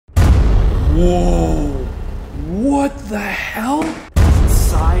Whoa! What the hell?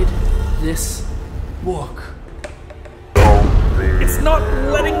 Inside this book. It's not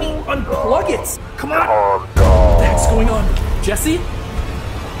letting me unplug it! Come on! What the heck's going on? Jesse?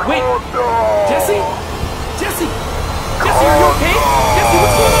 Wait! Jesse? Jesse! Jesse, are you okay? Jesse,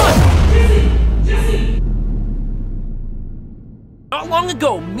 what's going on? Jesse! Not long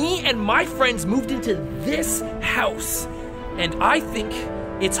ago, me and my friends moved into this house, and I think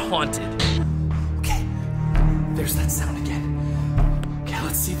it's haunted. Okay, there's that sound again. Okay,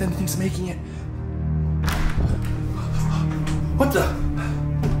 let's see if anything's making it. What the?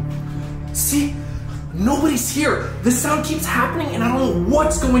 See? Nobody's here. This sound keeps happening and I don't know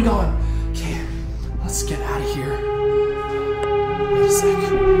what's going on. Okay, let's get out of here. Wait a sec.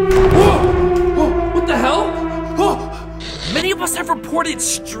 Whoa! Oh, what the hell? Oh! Many of us have reported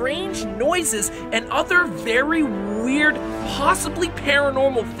strange noises and other very weird, possibly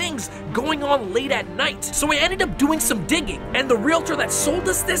paranormal things going on late at night. So I ended up doing some digging, and the realtor that sold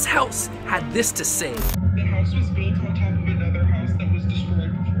us this house had this to say. The house was built on top of another house that was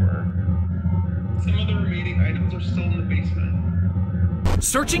destroyed before. Some of the remaining items are still in the basement.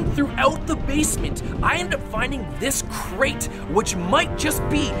 Searching throughout the basement, I ended up finding this crate, which might just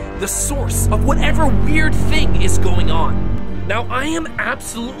be the source of whatever weird thing is going on. Now, I am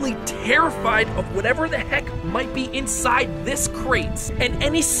absolutely terrified of whatever the heck might be inside this crate, and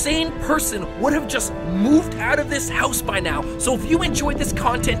any sane person would have just moved out of this house by now. So if you enjoyed this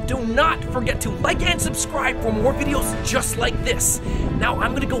content, do not forget to like and subscribe for more videos just like this. Now,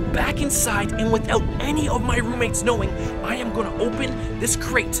 I'm gonna go back inside, and without any of my roommates knowing, I am gonna open this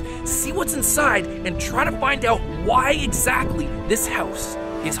crate, see what's inside, and try to find out why exactly this house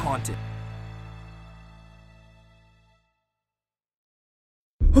is haunted.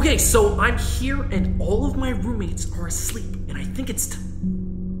 Okay, so I'm here and all of my roommates are asleep, and I think it's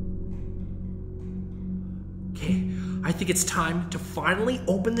time to finally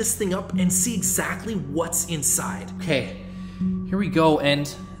open this thing up and see exactly what's inside. Okay, here we go,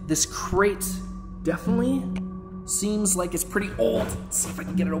 and this crate definitely seems like it's pretty old. Let's see if I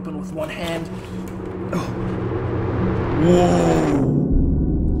can get it open with one hand. Oh. Whoa!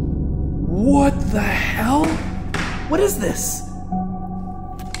 What the hell? What is this?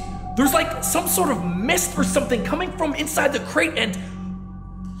 There's like some sort of mist or something coming from inside the crate, and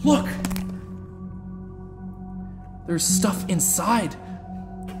look, there's stuff inside.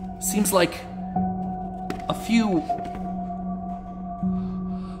 Seems like a few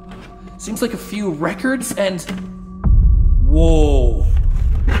records and whoa.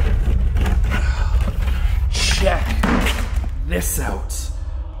 Check this out.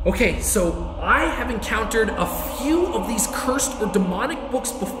 Okay, so I have encountered a few of these cursed or demonic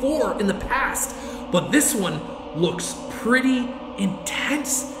books before in the past, but this one looks pretty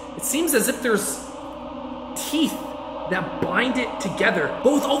intense. It seems as if there's teeth that bind it together.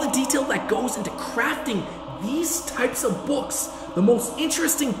 But with all the detail that goes into crafting these types of books, the most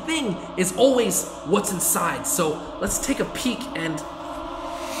interesting thing is always what's inside. So let's take a peek, and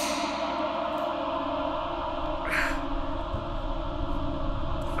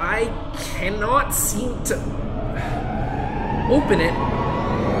I cannot seem to open it.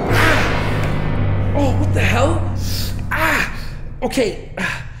 Ah! Oh, what the hell? Ah! Okay,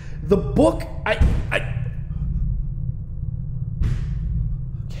 the book,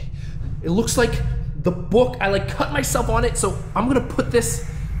 okay. It looks like the book, I like cut myself on it, so I'm gonna put this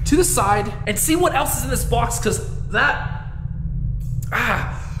to the side and see what else is in this box, because that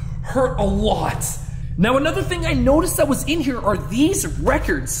hurt a lot. Now, another thing I noticed that was in here are these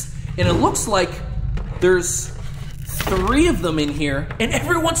records, and it looks like there's 3 of them in here, and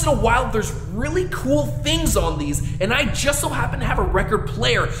every once in a while there's really cool things on these, and I just so happen to have a record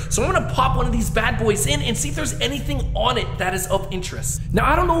player, so I'm gonna pop one of these bad boys in and see if there's anything on it that is of interest. Now,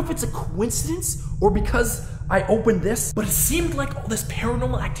 I don't know if it's a coincidence or because I opened this, but it seemed like all this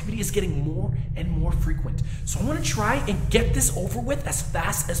paranormal activity is getting more and more frequent, so I'm gonna try and get this over with as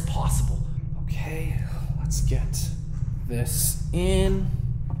fast as possible. Okay, let's get this in.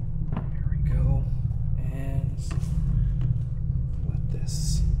 There we go. And let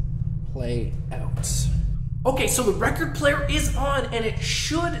this play out. Okay, so the record player is on, and it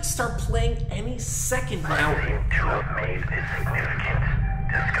should start playing any second now. I seem to have made a significant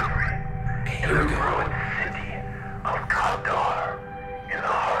discovery. Okay, in the ruined city of Kandar, in the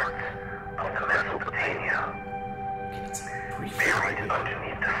heart of the Mesopotamia. Okay, that's pretty buried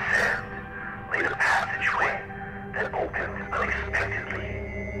underneath the sand lay the passageway that opened unexpectedly.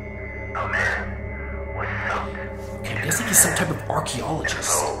 A man was sunk. Okay, I guess he's some type of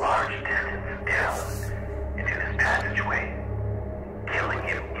archaeologist. A large distance down into this passageway, killing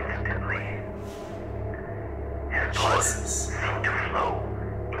him instantly. man's blood seemed to flow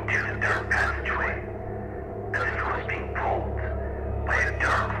into the dark passageway, as if it was being pulled by a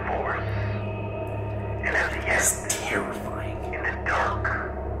dark force. And at the end, It's terrifying. in the dark,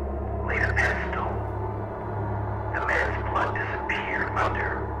 lay the pedestal. The man's blood disappeared under,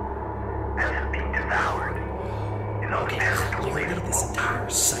 as if being devoured. And on the pedestal lay Clearly the this book. entire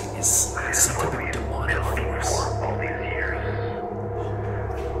site is This is some what type we've of been demonic looking force. for all these years.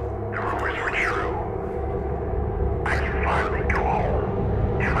 The rumors were true. I can finally go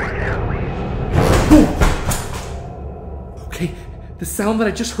home to my family. Okay, the sound that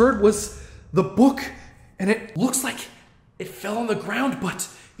I just heard was the book, and it looks like it fell on the ground, but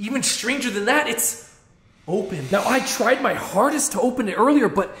even stranger than that, it's open. Now, I tried my hardest to open it earlier,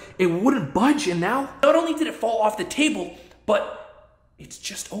 but it wouldn't budge, and now, not only did it fall off the table, but it's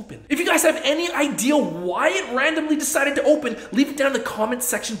just open. If you guys have any idea why it randomly decided to open, leave it down in the comment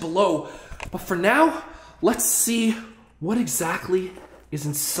section below. But for now, let's see what exactly is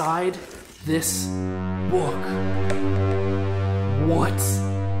inside this book. What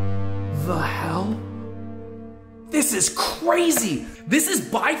the hell? This is crazy. This is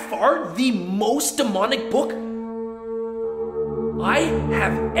by far the most demonic book I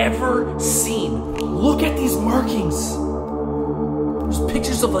have ever seen. Look at these markings. There's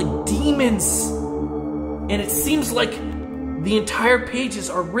pictures of like demons. And it seems like the entire pages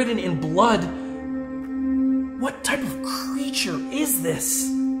are written in blood. What type of creature is this?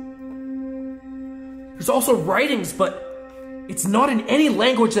 There's also writings, but it's not in any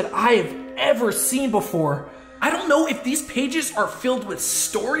language that I have ever seen before. I don't know if these pages are filled with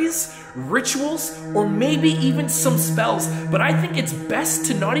stories, rituals, or maybe even some spells, but I think it's best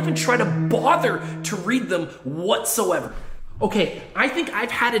to not even try to bother to read them whatsoever. Okay, I think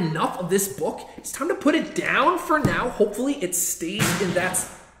I've had enough of this book. It's time to put it down for now. Hopefully it stays in that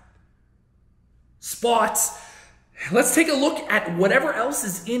spot. Let's take a look at whatever else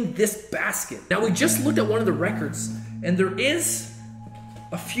is in this basket. Now, we just looked at one of the records, and there is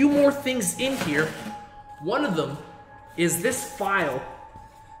a few more things in here. One of them is this file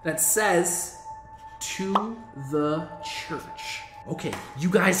that says, "To the church." Okay, you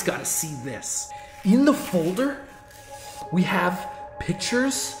guys gotta see this. In the folder, we have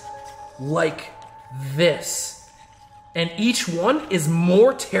pictures like this. And each one is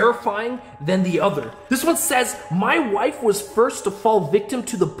more terrifying than the other. This one says, "My wife was first to fall victim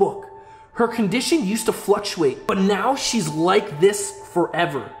to the book. Her condition used to fluctuate, but now she's like this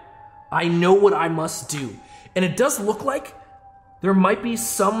forever. I know what I must do." And it does look like there might be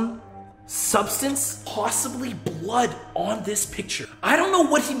some substance, possibly blood, on this picture. I don't know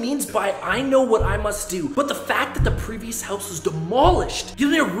what he means by "I know what I must do," but the fact that the previous house was demolished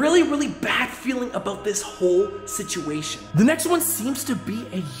gives me a really, really bad feeling about this whole situation. The next one seems to be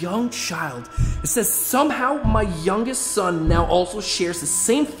a young child. It says, "Somehow my youngest son now also shares the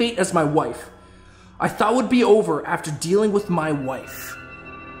same fate as my wife. I thought would be over after dealing with my wife.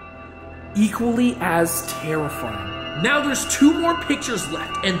 Equally as terrifying." Now there's two more pictures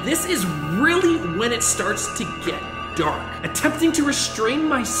left, and this is really when it starts to get dark. "Attempting to restrain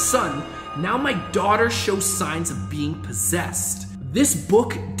my son, now my daughter shows signs of being possessed. This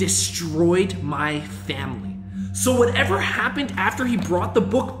book destroyed my family." So whatever happened after he brought the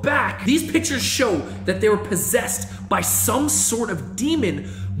book back, these pictures show that they were possessed by some sort of demon,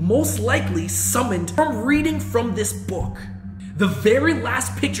 most likely summoned from reading from this book. The very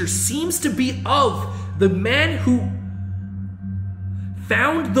last picture seems to be of the man who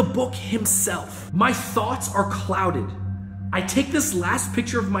found the book himself. My thoughts are clouded. I take this last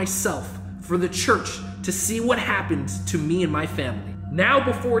picture of myself for the church to see what happened to me and my family. Now,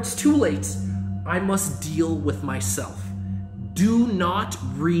 before it's too late, I must deal with myself. Do not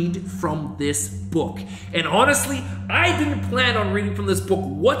read from this book. And honestly, I didn't plan on reading from this book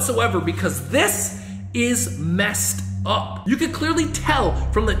whatsoever because this is messed up. You can clearly tell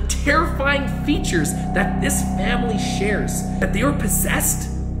from the terrifying features that this family shares that they were possessed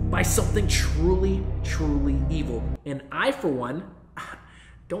by something truly, truly evil. And I, for one,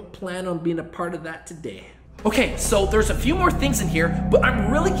 don't plan on being a part of that today. Okay, so there's a few more things in here, but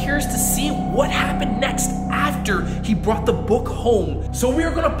I'm really curious to see what happened next after he brought the book home. So we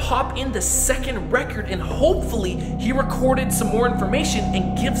are gonna pop in the second record and hopefully he recorded some more information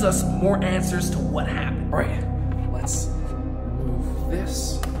and gives us more answers to what happened. All right, let's move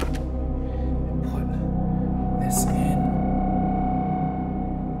this, put this in.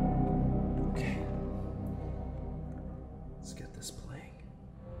 Okay, let's get this playing.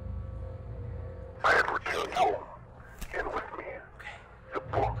 I have returned home, and with me, the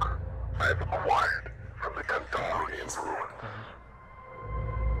book I have acquired from the Kandarian ruin.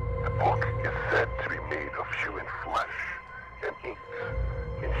 The book is said to be made of human flesh and eat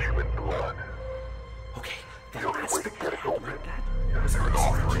in human blood. Okay, The then only that's way the to get it plan open like that. is through an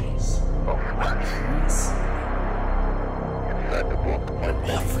offering of flesh. Yes. Inside the book are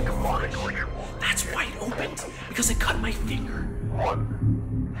many demonic rituals. That's why it opened, because I cut my finger.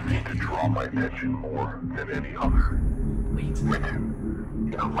 One seemed to draw my attention more than any other. Wait.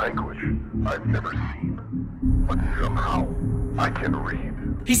 Written in a language I've never seen, but somehow I can read.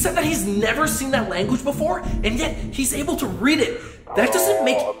 He said that he's never seen that language before, and yet he's able to read it. That doesn't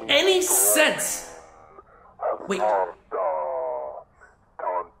make any sense. Wait.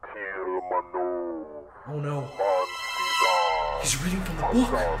 Oh no. He's reading from the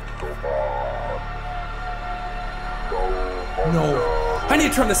book. No. I need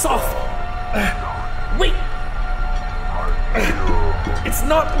to turn this off. Wait. It's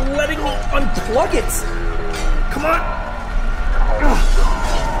not letting me unplug it. Come on.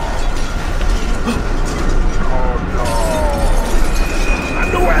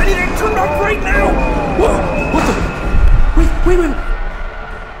 No, I need it turned off right now! Whoa! What the? Wait.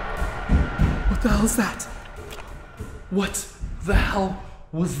 What the hell is that? What the hell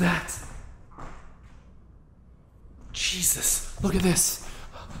was that? Jesus, look at this.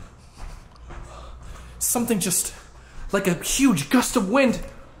 Something just, like a huge gust of wind,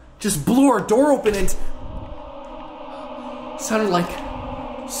 just blew our door open and sounded like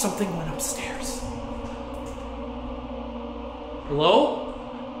something went upstairs. Hello?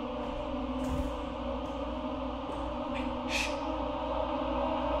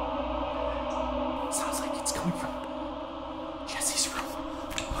 Coming from Jesse's room.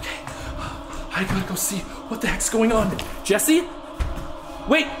 Okay, I gotta go see what the heck's going on. Jesse?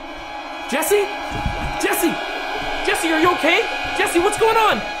 Wait, Jesse? Jesse, are you okay? Jesse, what's going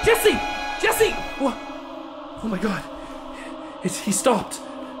on? Jesse! What? Oh my God, he stopped.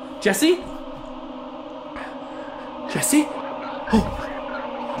 Jesse? Oh,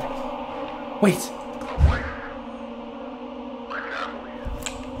 wait.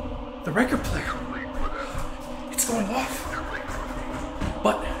 The record player. It's going off.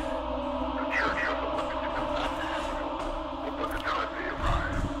 But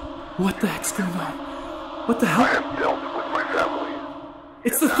what the heck's going on? What the hell? I have dealt with my family.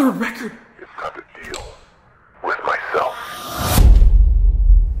 It's the third record. It's time to deal with myself.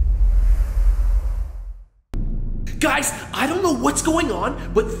 Guys, I don't know what's going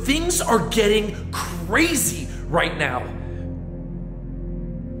on, but things are getting crazy right now.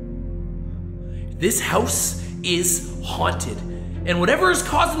 This house is haunted, and whatever is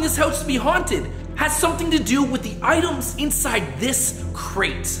causing this house to be haunted has something to do with the items inside this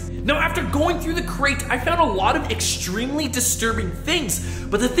crate. Now, after going through the crate, I found a lot of extremely disturbing things,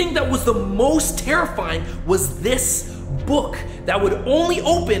 but the thing that was the most terrifying was this book that would only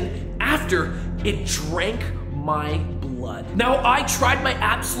open after it drank my blood. Now, I tried my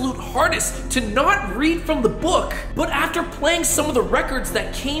absolute hardest to not read from the book, but after playing some of the records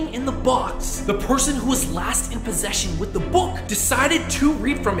that came in the box, the person who was last in possession with the book decided to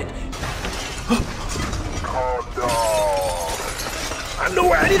read from it.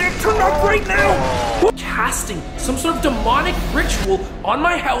 No, I need it turned off right now! Casting some sort of demonic ritual on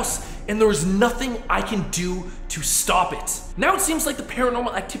my house, and there is nothing I can do to stop it. Now it seems like the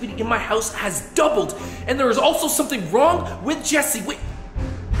paranormal activity in my house has doubled, and there is also something wrong with Jesse. Wait.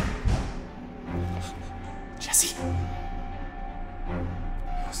 Jesse?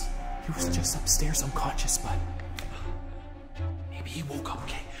 He was just upstairs unconscious, but maybe he woke up.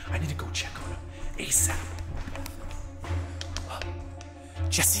 Okay, I need to go check on him ASAP.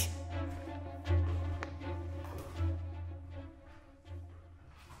 Jesse?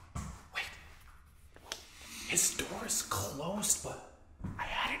 His door is closed, but I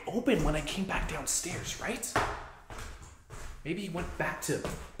had it open when I came back downstairs, right? Maybe he went back to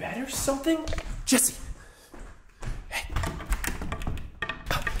bed or something? Jesse! Hey!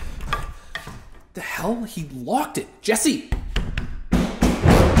 The hell? He locked it! Jesse!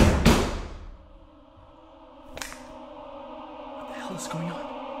 What the hell is going on?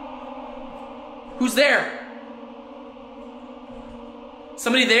 Who's there?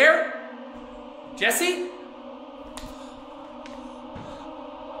 Somebody there? Jesse?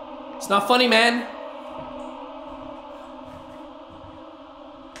 It's not funny, man.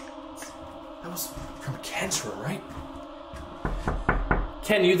 That was from Ken's room, right?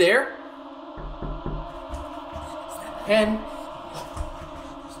 Ken, you there? Ken?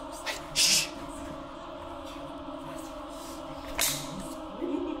 Hey, shh.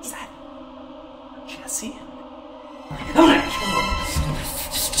 Is that Jesse?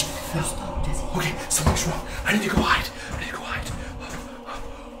 Okay, something's wrong. I need to go hide.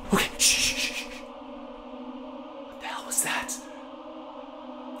 Okay, shh.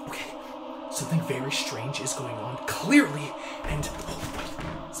 very strange is going on, clearly, and oh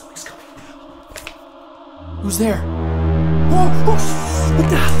wait, something's coming. Who's there? Oh, what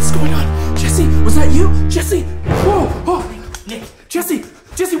the hell is going on? Jesse, was that you? Jesse! Whoa! Oh, Nick! Jesse,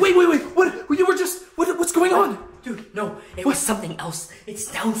 wait! What? You were just, what's going on? Dude, no, it was something else.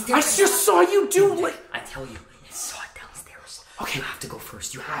 It's downstairs. I just saw you do, like... I tell you, I saw it downstairs. Okay. You have to go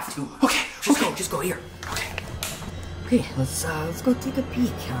first. You have to. Okay. Just go here. Okay. Okay, let's go take a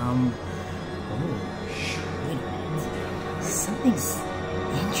peek. Oh, sure. Wait a minute. Something's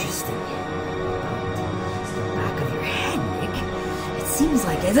interesting about the back of your head, Nick. It seems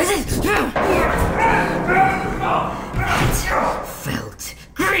like it felt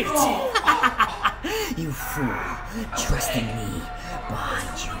great. You fool, trusting me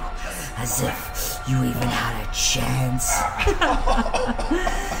behind you, as if you even had a chance.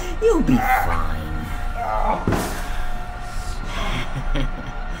 You'll be fine.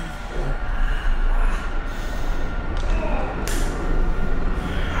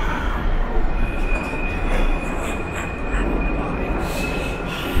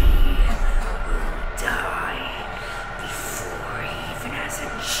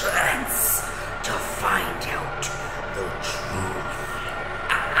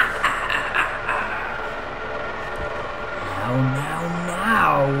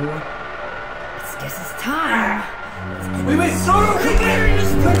 Now. I guess it's time. Wait.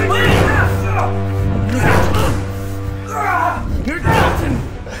 You're nothing.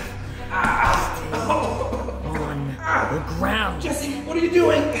 On the ground. Jesse, what are you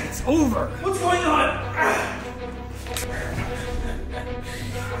doing? It's over. What's going on?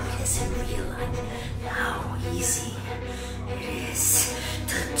 He doesn't realize how easy it is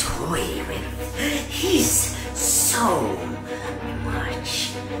to toy with. He's so much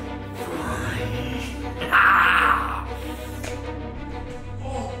fun.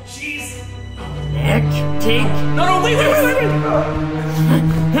 Oh, jeez. Nick, take. No, wait.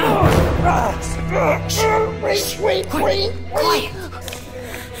 Wait. Quiet.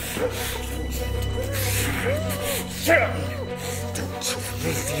 Don't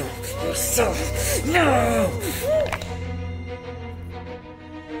reveal yourself. No.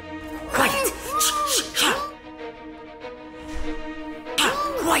 Quiet. Shh.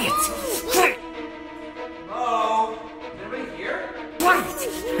 Quiet. Hello? Is anybody here?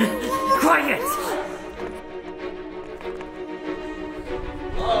 Quiet.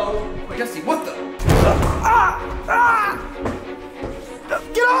 Hello? Wait, Jesse, what the?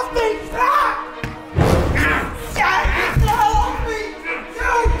 Get off me! Get off me!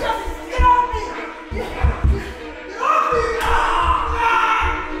 Get off me!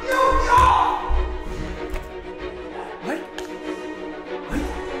 What?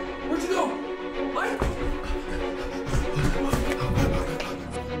 Where'd you go? What?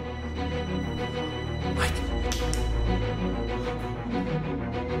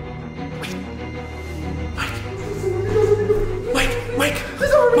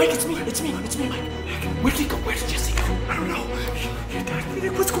 Mike, it's me, Mike. Where did he go? Where did Jesse go? I don't know.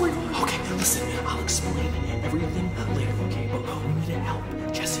 What's going on? Okay, listen, I'll explain everything later, okay? But we need to help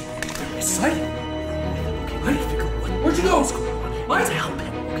Jesse. They're inside. Okay, we need to figure out where'd you go? What's going on? Let's help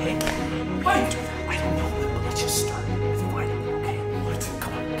him, okay? Mike! I don't know, but let's just start with finding him, okay? What?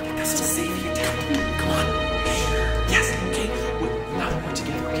 Come on, that's to save you, Dad. Come on. Yes, okay? Now that we're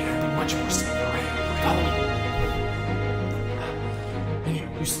together, okay? It'll be much more safe, alright? Follow me.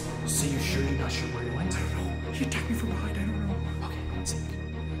 You say you're sure you're not sure where you went? I don't know. He attacked me from behind. I don't know. Okay, one sec.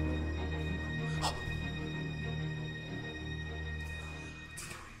 Oh.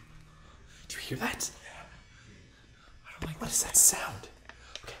 Do you hear that? I don't like. What is that sound?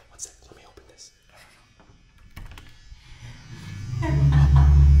 Okay, one sec. Let me open this.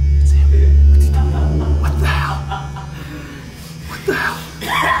 It's him. What the hell? What the hell?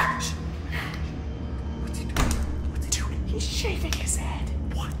 What's he doing? He's shaving his head.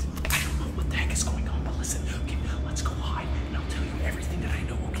 What? I don't know what the heck is going on, but listen, okay, let's go hide and I'll tell you everything that I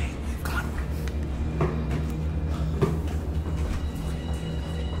know, okay? Come on.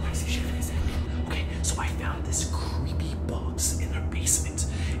 Why is he shaving his head? Okay, so I found this creepy box in our basement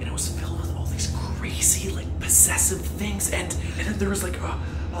and it was filled with all these crazy, like, possessive things and then there was like a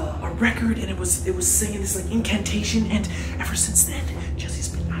record and it was singing this like incantation and ever since then, Jesse's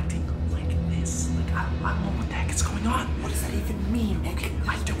been acting like this. Like, I don't know what the heck is going on. What does that even mean, Nick? Okay,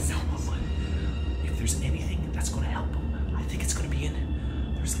 I don't know, but if there's anything that's going to help him, I think it's going to be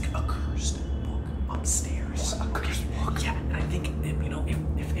there's like a cursed book upstairs. What, a cursed book? Yeah, and I think, you know,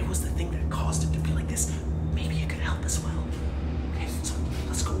 if it was the thing that caused him to be like this, maybe it could help as well. Okay, so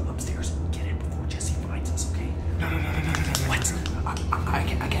let's go upstairs and get it before Jesse finds us, okay? No. What?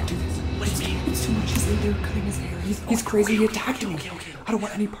 I can't do this. What do you mean? It's too much They're cutting his hair. He's crazy. He attacked me. Okay. I don't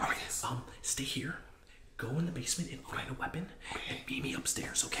want any part of this. Stay here. Go in the basement and find a weapon and meet me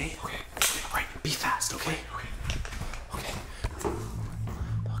upstairs, okay? Okay. All right, be fast, okay?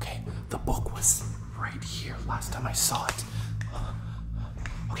 Okay, the book was right here last time I saw it.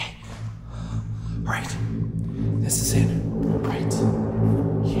 Okay. All right, this is it. Right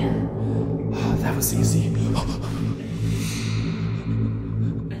here. That was easy.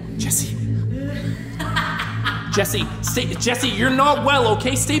 Jesse. Jesse, you're not well,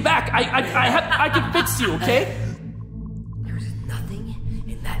 okay? Stay back. I can fix you, okay? There's nothing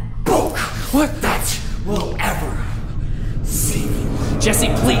in that book that will ever save you. Jesse,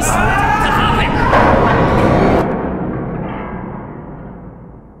 please.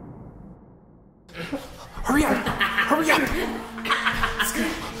 Hurry up.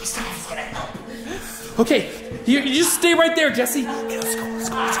 Okay, you just stay right there, Jesse. Okay, let's go.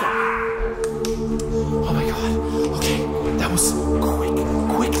 Oh my god. Okay, that was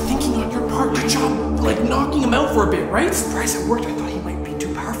quick thinking on your part. Good job, like knocking him out for a bit, right? Surprised it worked. I thought he might be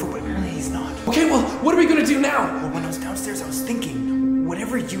too powerful, but apparently he's not. Okay, well, what are we gonna do now? Well, when I was downstairs, I was thinking,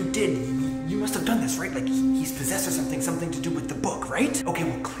 whatever you did, you must have done this, right? Like, he's possessed or something to do with the book, right? Okay,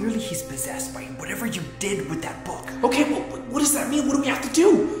 well, clearly he's possessed by whatever you did with that book. Okay, well, what does that mean? What do we have to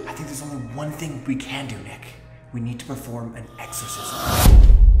do? I think there's only one thing we can do, Nick. We need to perform an exorcism.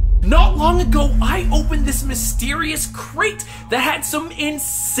 Not long ago, I opened this mysterious crate that had some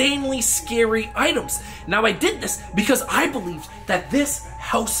insanely scary items. Now, I did this because I believed that this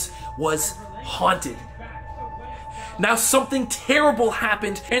house was haunted. Now, something terrible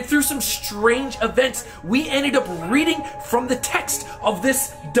happened, and through some strange events, we ended up reading from the text of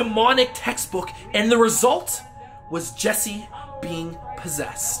this demonic textbook, and the result was Jesse being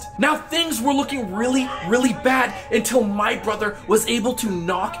possessed. Now, things were looking really bad until my brother was able to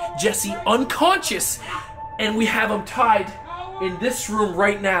knock Jesse unconscious, and we have him tied in this room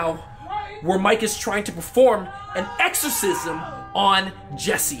right now, where Mike is trying to perform an exorcism on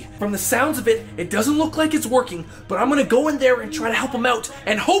Jesse. From the sounds of it, it doesn't look like it's working, but I'm gonna go in there and try to help him out,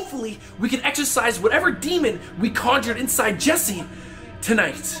 and hopefully we can exorcise whatever demon we conjured inside Jesse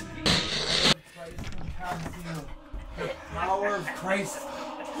tonight. The power of Christ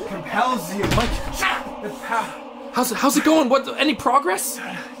compels you. How's it going? What? Any progress?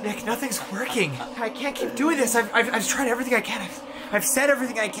 Nick, nothing's working. I can't keep doing this. I've tried everything I can. I've said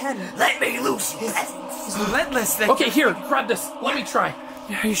everything I can. Let me loose, you peasants. It's relentless. Okay, here, grab this. Let me try.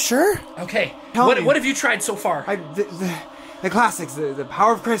 Are you sure? Okay. Tell me. What have you tried so far? The classics. The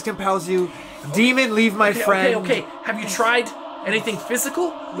power of Christ compels you. Demon, leave my friend. Okay. Have you tried anything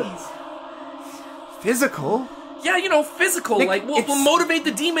physical? Physical? Yeah, physical. Nick, like we'll motivate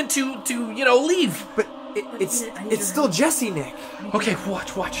the demon to leave. But it's still Jesse, Nick. Okay,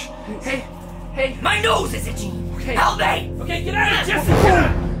 watch. Hey. My nose is itching. Okay. Help me. Okay, get out of here, Jesse. Get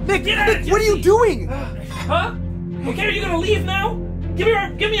out. Nick, Get out of Nick, here, what are you Jesse. doing? Huh? Okay, are you gonna leave now?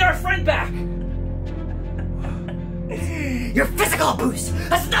 Give me our friend back. Your physical abuse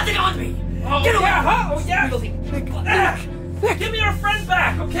has nothing on me. Oh, Get away. yeah, huh? Oh, yeah. Nick. Give me our friend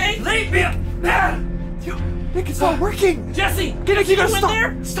back, okay? Leave me. Nick, it's not working. Jesse, Nick, you gotta in stop.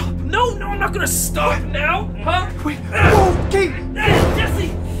 there? Stop. No, I'm not gonna stop now. Huh? Wait. Whoa, okay.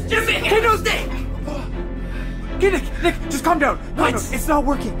 Jesse. Hey, no, Okay, Nick, just calm down. No, it's not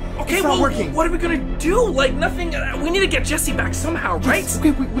working. Okay, it's not working. What are we gonna do? Like, nothing. We need to get Jesse back somehow, right? Yes,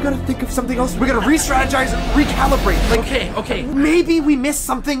 okay, we gotta think of something else. We gotta re-strategize and recalibrate. Like, Okay. maybe we missed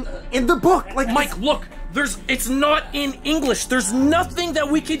something in the book. Like, Mike, look. It's not in English. There's nothing that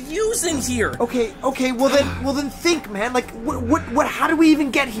we could use in here. Okay. Well then think, man. Like, what? How do we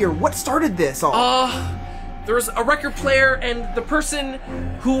even get here? What started this all? There was a record player, and the person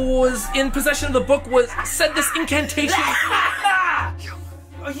who was in possession of the book said this incantation.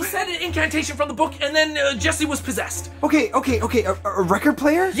 He said an incantation from the book, and then Jesse was possessed. Okay. A record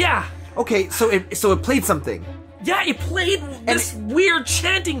player? Yeah. Okay, so it played something. Yeah, it played this weird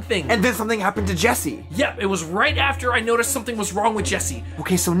chanting thing. And then something happened to Jesse. Yep, it was right after I noticed something was wrong with Jesse.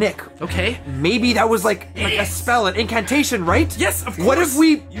 Okay, so Nick. Okay. Maybe that was like a spell, an incantation, right? Yes, of course. What if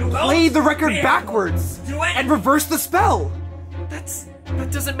we play the record backwards and reverse the spell?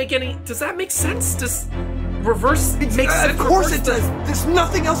 That doesn't make any. Does that make sense? Does reverse make sense? Of course it does. There's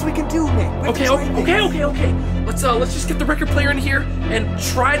nothing else we can do, Nick. Okay. Let's just get the record player in here and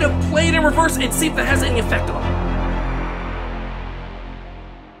try to play it in reverse and see if that has any effect on it.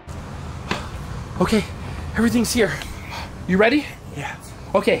 Okay, everything's here. You ready? Yeah.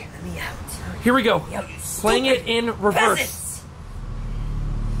 Okay. Let me out. Here we go. Yep. Playing it in reverse. Peasants.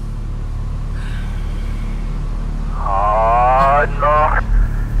 Hard luck.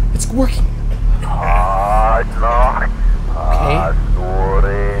 It's working. Hard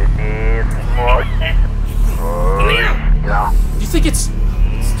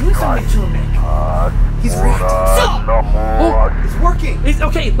It's doing something to him, Nick. He's reacting. Oh, It's working.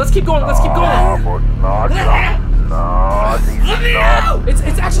 okay, let's keep going. Let's keep going.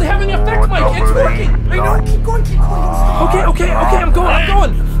 It's actually having an effect, Mike. It's working. I know. Keep going. Don't stop. Okay, I'm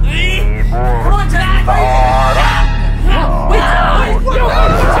going. Come on, Jack. Wait,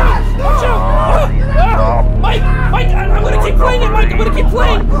 watch out. Mike, I'm gonna keep playing it, Mike. I'm gonna keep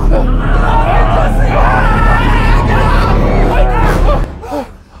playing.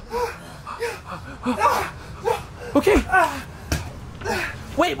 Okay.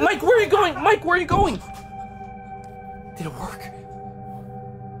 Wait, Mike, where are you going? Did it work?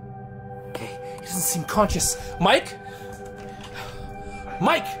 Okay, he doesn't seem conscious. Mike,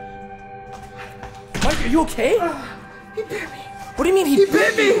 are you okay? He bit me. What do you mean he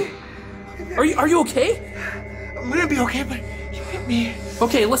bit me? Are you okay? I'm gonna be okay, but he bit me.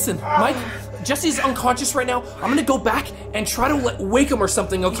 Okay, listen, Mike, Jesse's unconscious right now. I'm gonna go back and try to wake him or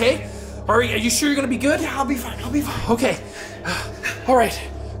something, okay? Are you sure you're gonna be good? Yeah, I'll be fine. Okay. All right.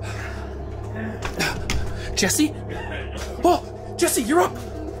 Jesse? Oh, Jesse, you're up.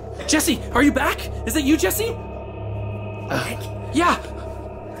 Jesse, are you back? Is that you, Jesse? Yeah.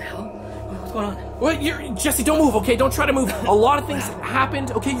 What the hell? What's going on? Well, Jesse, don't move, okay? Don't try to move. A lot of things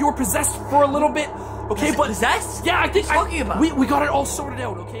happened, okay? You were possessed for a little bit, okay? But possessed? Yeah, I think What are you talking about? we got it all sorted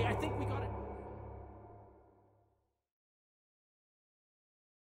out, okay? I think we got it.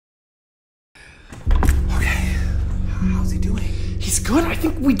 Okay. How's he doing? He's good. I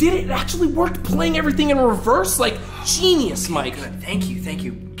think we did it. It actually worked, playing everything in reverse. Like, genius, Mike. Good. Thank you.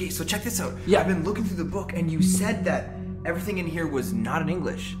 Okay, so check this out. Yeah. I've been looking through the book, and you said that everything in here was not in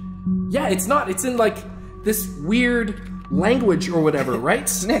English. Yeah, it's not. It's in, like, this weird language or whatever, right?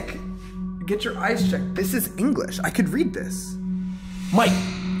 Nick, get your eyes checked. This is English. I could read this. Mike,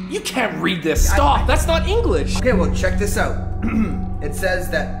 you can't read this. Stop. That's not English. Okay, well, check this out. It says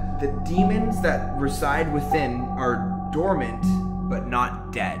that the demons that reside within are dormant, but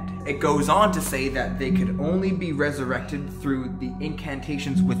not dead. It goes on to say that they could only be resurrected through the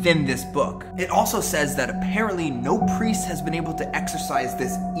incantations within this book. It also says that apparently no priest has been able to exorcise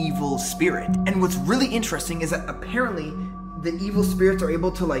this evil spirit. And what's really interesting is that apparently the evil spirits are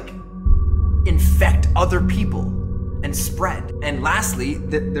able to, like, infect other people and spread. And lastly,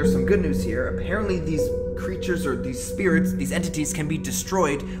 there's some good news here. Apparently these creatures or these spirits, these entities can be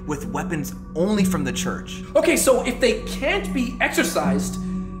destroyed with weapons only from the church. Okay, so if they can't be exorcised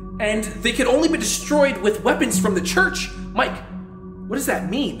and they can only be destroyed with weapons from the church, Mike, what does that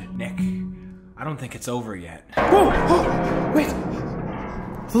mean? Nick, I don't think it's over yet. Whoa, wait.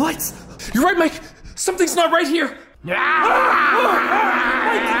 The lights. You're right, Mike. Something's not right here. Mike,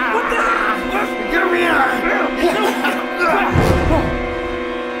 what the hell? Get me out!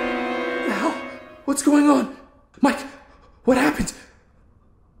 What the hell? What's going on? Mike, what happened?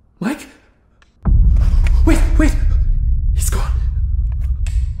 Mike? Wait. He's gone.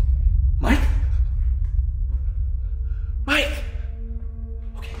 Mike?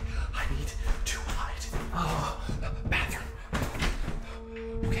 Okay, I need to hide. Oh, bathroom.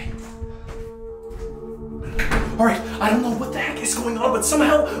 Okay. Alright, I don't know what the heck is going on, but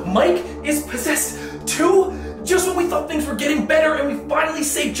somehow Mike is possessed too? Just when we thought things were getting better and we finally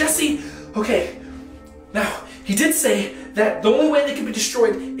saved Jesse. Okay, now, he did say that the only way they can be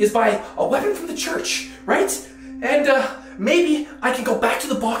destroyed is by a weapon from the church, right? And maybe I can go back to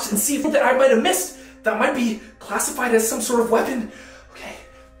the box and see if that I might have missed that might be classified as some sort of weapon. Okay.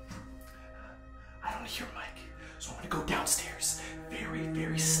 I don't hear Mike, so I'm gonna go downstairs, very,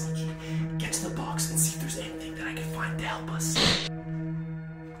 very sneaky, get to the box and see if there's anything that I can find to help us.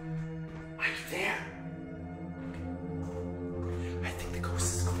 Are you there? Okay. I think the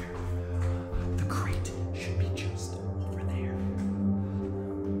coast is clear. The crate should be just over there.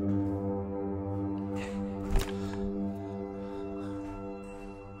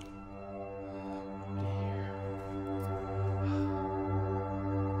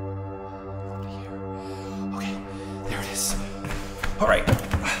 Okay, there it is. All right,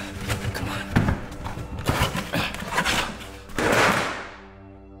 come on.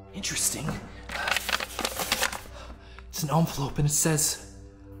 Interesting. It's an envelope and it says,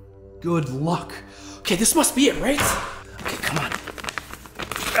 "Good luck." Okay, this must be it, right? Okay, come on.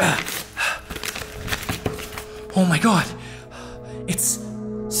 Oh my god. It's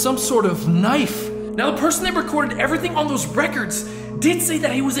some sort of knife. Now, the person that recorded everything on those records did say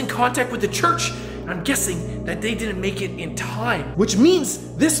that he was in contact with the church. I'm guessing that they didn't make it in time, which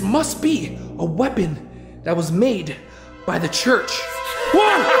means this must be a weapon that was made by the church.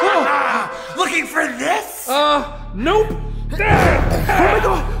 Whoa! Looking for this? Nope. Oh my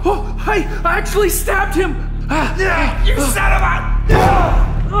god! Oh, I actually stabbed him! You son of a...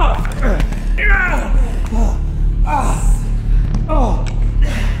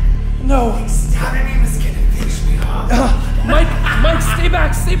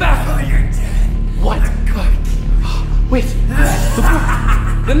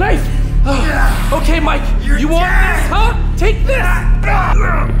 The knife! Okay, Mike, you want this, huh? Take this!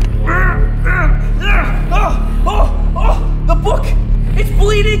 The book! It's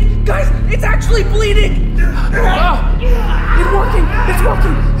bleeding! Guys, it's actually bleeding! It's working! It's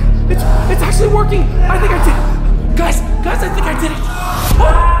working! It's actually working! I think I did it! Guys, I think I did it!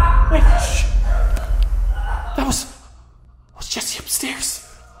 Wait, shh! That was Jesse upstairs.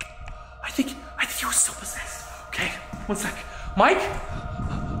 I think he was still possessed. Okay, one sec.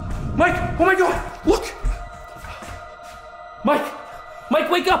 Mike, oh my god, look! Mike,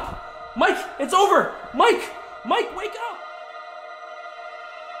 wake up! Mike, it's over! Mike, wake up!